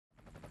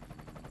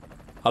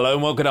Hello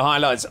and welcome to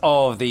highlights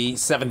of the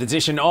 7th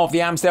edition of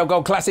the Amstel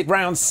Gold Classic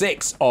Round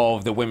 6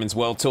 of the Women's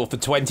World Tour for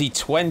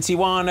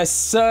 2021. A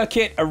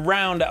circuit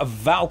around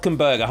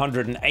Valkenburg,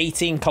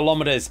 118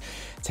 kilometres,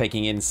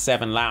 taking in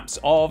 7 laps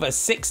of a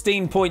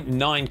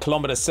 16.9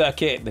 kilometre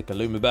circuit. The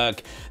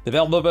Galumberg, the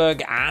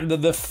Velberberg and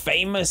the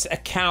famous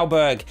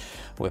Kauberg,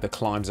 with the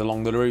climbs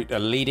along the route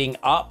leading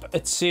up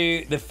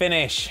to the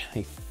finish.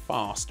 A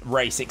fast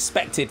race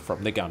expected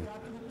from the gun.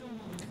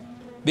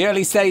 The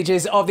early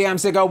stages of the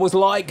Amstel Gold was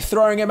like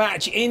throwing a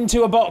match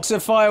into a box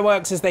of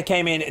fireworks as they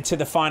came in to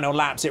the final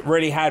laps. It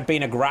really had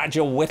been a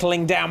gradual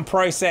whittling down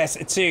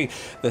process to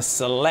the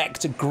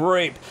select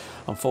group.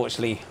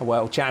 Unfortunately, a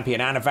world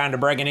champion Anna van der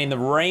Breggen in the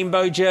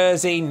rainbow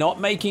jersey not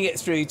making it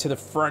through to the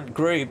front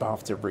group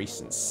after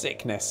recent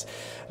sickness.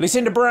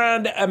 Lucinda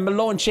Brand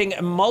launching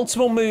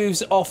multiple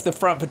moves off the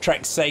front for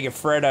Trek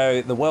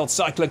Segafredo. The world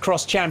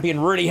cyclocross champion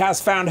really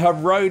has found her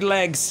road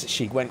legs.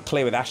 She went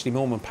clear with Ashley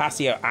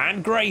Moolman-Pasio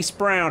and Grace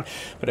Brown,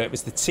 but it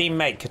was the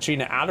teammate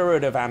Katrina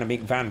Allerud of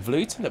Annemiek van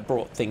Vleuten that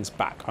brought things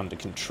back under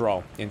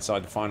control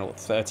inside the final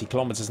 30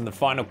 kilometres and the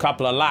final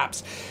couple of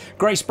laps.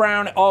 Grace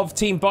Brown of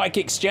Team Bike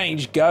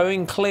Exchange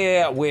going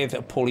clear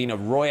with Paulina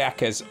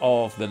Royackers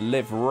of the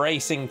Liv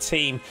Racing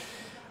team.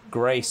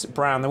 Grace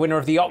Brown, the winner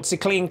of the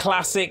OxyClean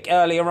Classic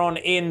earlier on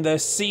in the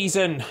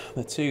season.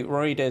 The two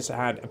riders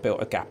had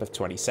built a gap of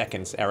 20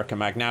 seconds. Erica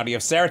Magnaudi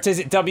of Ceretis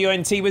at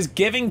WNT was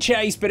giving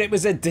chase, but it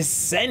was a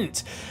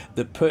descent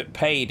that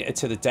paid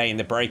to the day in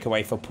the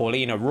breakaway for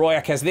Paulina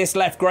Royackers. This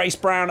left Grace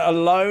Brown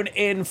alone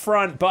in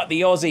front, but the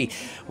Aussie,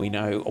 we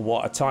know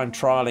what a time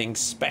trialling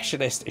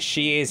specialist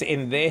she is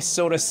in this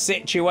sort of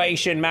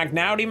situation.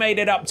 Magnaudi made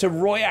it up to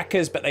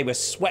Royackers, but they were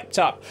swept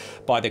up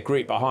by the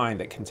group behind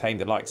that contained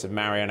the likes of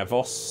Marianne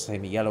Vos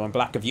in the yellow and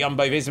black of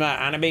Jumbo-Visma,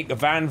 Annemiek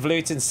van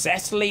Vleuten,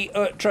 Cecily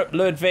Uttrup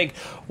Ludwig,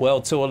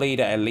 World Tour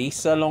leader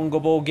Elisa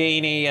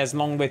Longo-Borghini, as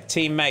long with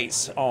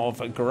teammates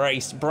of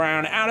Grace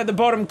Brown, out of the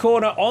bottom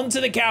corner onto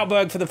the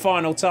Kauberg for the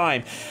final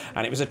time.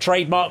 And it was a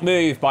trademark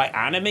move by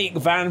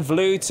Annemiek van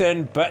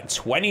Vleuten, but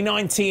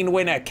 2019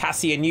 winner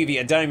Cassia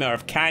Nieuwiadoma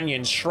of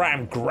Canyon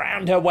SRAM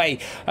ground her way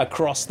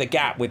across the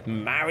gap with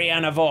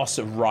Marianne Vos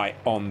right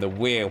on the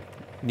wheel.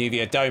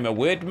 Nieuwiadoma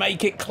would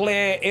make it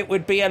clear it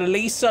would be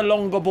Elisa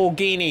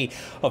Longo-Borghini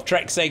of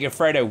Trek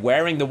Segafredo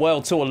wearing the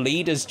World Tour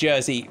leaders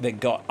jersey that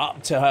got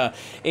up to her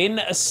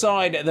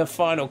inside the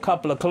final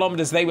couple of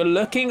kilometres. They were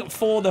looking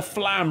for the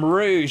Flamme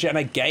Rouge, and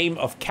a game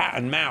of cat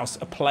and mouse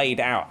played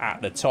out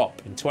at the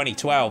top. In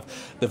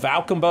 2012, the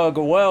Valkenburg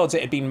Worlds, it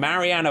had been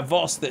Marianne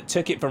Vos that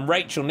took it from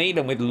Rachel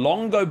Needham with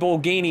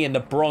Longo-Borghini in the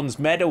bronze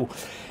medal.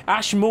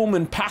 Ash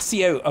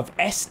Moolman-Pasio of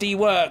SD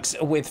Works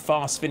with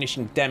fast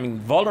finishing Demi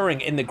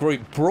Vollering in the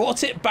group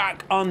brought it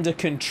back under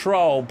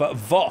control, but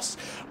Vos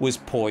was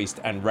poised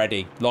and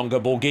ready.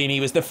 Longo-Borghini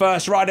was the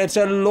first rider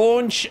to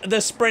launch the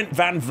sprint.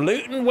 Van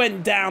Vleuten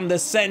went down the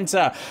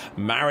centre.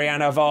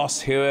 Marianne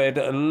Vos, who had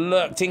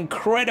looked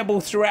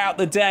incredible throughout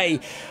the day,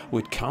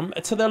 would come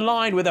to the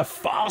line with a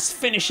fast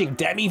finishing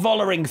Demi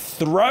Vollering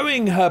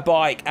throwing her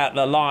bike at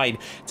the line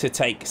to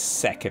take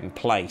second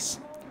place.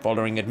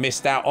 Vollering had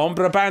missed out on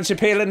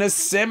Brabantse-Pijl in a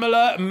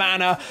similar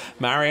manner.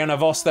 Marianne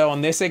Vos, though,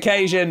 on this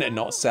occasion,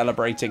 not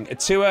celebrating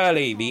too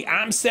early. The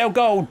Amstel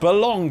Gold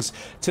belongs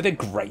to the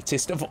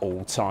greatest of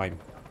all time.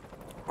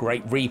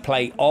 Great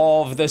replay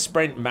of the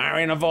sprint.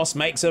 Marianne Vos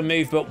makes a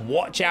move, but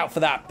watch out for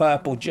that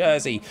purple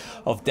jersey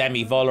of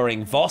Demi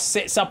Vollering. Vos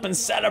sits up and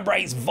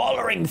celebrates.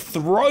 Vollering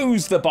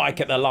throws the bike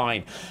at the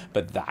line,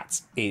 but that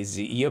is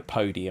your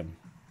podium.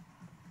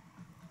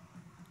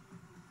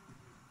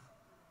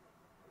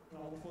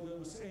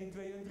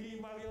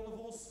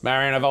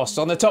 Marianne Vos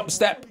on the top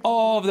step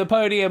of the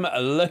podium,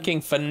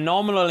 looking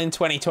phenomenal in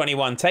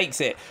 2021.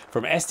 Takes it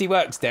from SD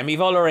Works, Demi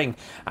Vollering,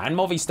 and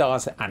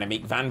Movistar's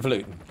Annemiek van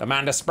Vleuten.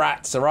 Amanda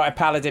Spratt, Soraya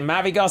Paladin,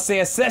 Mavi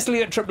Garcia,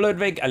 Cecily Uttrup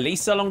Ludwig,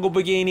 Elisa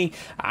Longo-Borghini,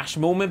 Ash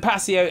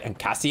Moolman-Pasio, and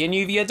Cassia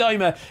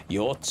Nieuwiadoma,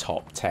 your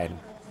top 10.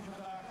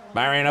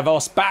 Marianne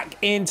Vos back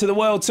into the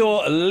World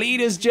Tour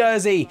leaders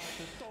jersey.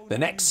 The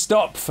next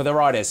stop for the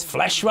riders,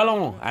 Flèche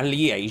Wallonne and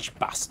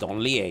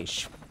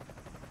Liège-Bastogne-Liège.